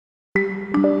So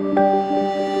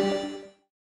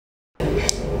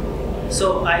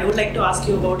I would like to ask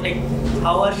you about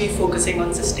how are we focusing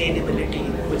on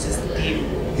sustainability, which is the theme.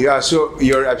 Yeah, so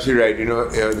you're absolutely right.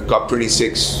 The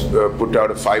COP26 put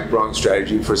out a 5-pronged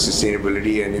strategy for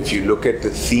sustainability, and if you look at the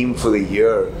theme for the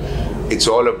year, it's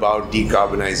all about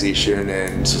decarbonization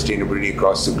and sustainability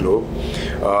across the globe.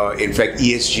 In fact,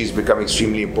 ESG has become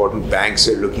extremely important. Banks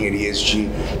are looking at ESG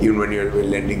even when you're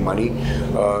lending money.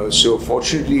 So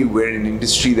fortunately, we're in an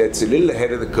industry that's a little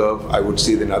ahead of the curve, I would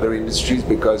say, than other industries,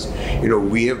 because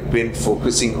we have been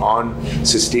focusing on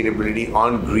sustainability,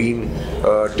 on green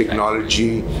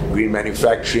technology, green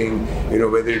manufacturing,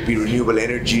 whether it be renewable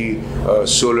energy,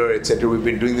 solar, etc. We've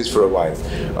been doing this for a while.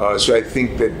 So I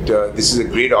think that this is a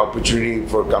great opportunity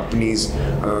for companies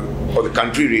or the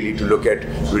country really to look at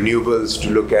renewables,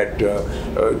 to look at to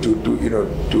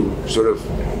sort of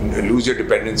lose your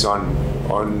dependence on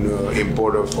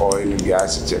import of oil and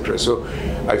gas, etc. So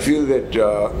I feel that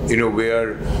we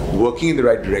are working in the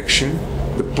right direction.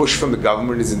 The push from the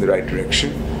government is in the right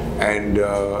direction. And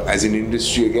as an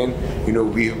industry, again, we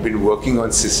have been working on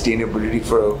sustainability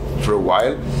for a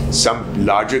while. Some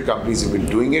larger companies have been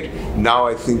doing it. Now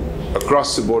I think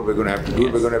across the board we're going to have to do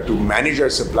it. We're going to have to manage our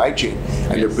supply chain.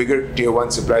 And the bigger tier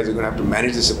 1 suppliers are going to have to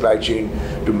manage the supply chain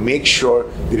to make sure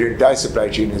that your entire supply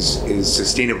chain is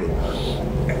sustainable.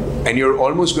 And you're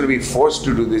almost going to be forced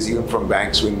to do this even from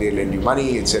banks when they lend you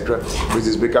money, etc., which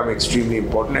has become extremely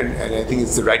important, and I think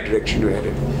it's the right direction to head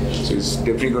in. So it's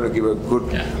definitely going to give a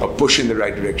push in the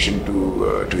right direction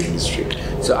to industry.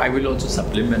 So I will also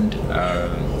supplement.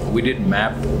 We did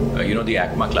map, the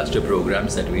ACMA cluster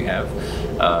programs that we have.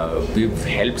 We've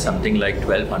helped something like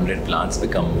 1,200 plants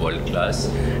become world class,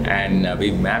 and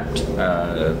we mapped.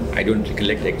 I don't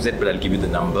recollect exact, but I'll give you the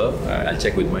number. I'll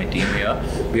check with my team here.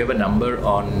 We have a number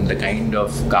on the kind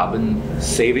of carbon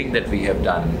saving that we have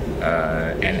done,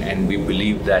 and we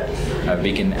believe that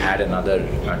we can add another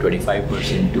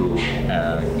 25% to,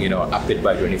 up it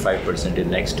by 25% in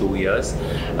next 2 years.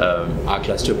 Our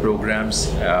cluster programs,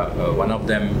 one of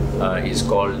them is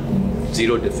called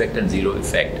Zero Defect and Zero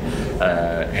Effect,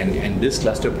 and this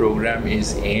cluster program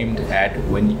is aimed at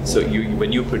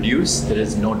when you produce, there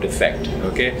is no defect.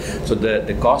 Okay, so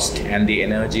the cost and the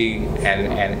energy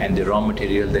and the raw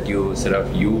material that you sort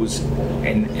of use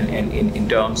in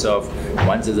terms of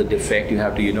once there's a defect, you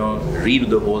have to redo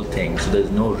the whole thing. So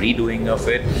there's no redoing of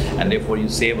it, and therefore you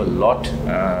save a lot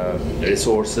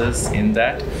resources in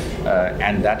that.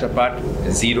 And that apart,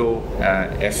 zero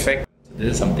effect.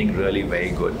 This is something really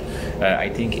very good. I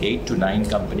think 8 to 9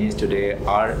 companies today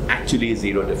are actually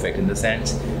zero defect, in the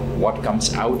sense what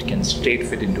comes out can straight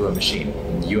fit into a machine.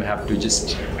 You have to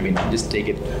just take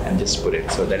it and just put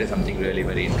it. So that is something really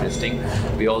very interesting.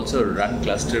 We also run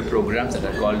cluster programs that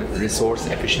are called resource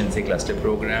efficiency cluster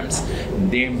programs.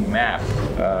 They map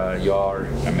your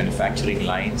manufacturing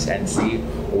lines and see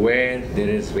where there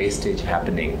is wastage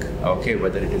happening. Okay,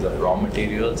 whether it is of raw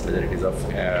materials, whether it is of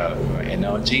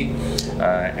energy,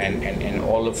 and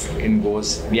all of in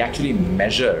goes. We actually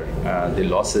measure the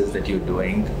losses that you're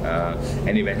doing,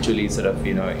 and eventually sort of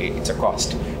it's a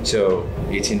cost. So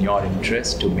it's in your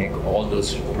interest to make all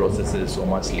those processes so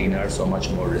much leaner, so much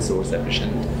more resource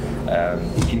efficient,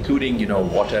 including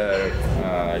water,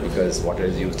 because water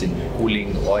is used in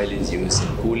cooling, oil is used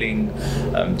in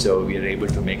cooling, so we are able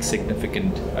to make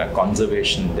significant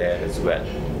conservation there as well.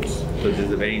 So this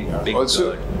is a very big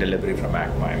delivery from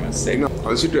ACMA, I must say.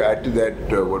 Also to add to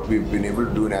that, what we've been able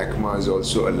to do in ACMA is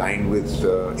also align with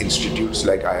institutes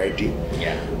like IIT.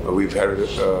 Yeah. We've had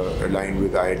aligned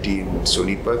with IIT in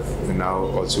Sonipat, and now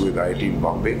also with IIT in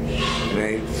Bombay. And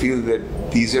I feel that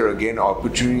these are again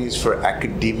opportunities for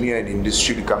academia and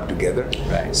industry to come together.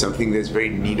 Right. Something that's very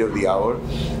need of the hour,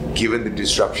 given the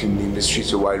disruption in the industry.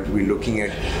 So while we're looking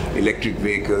at electric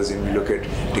vehicles and we look at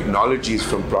technologies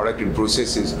from product and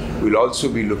processes, we'll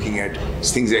also be looking at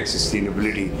things like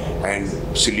sustainability and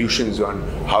solutions on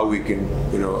how we can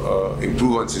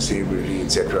improve on sustainability,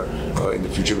 etc. In the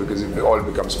future, because it all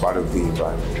becomes part of the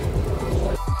environment.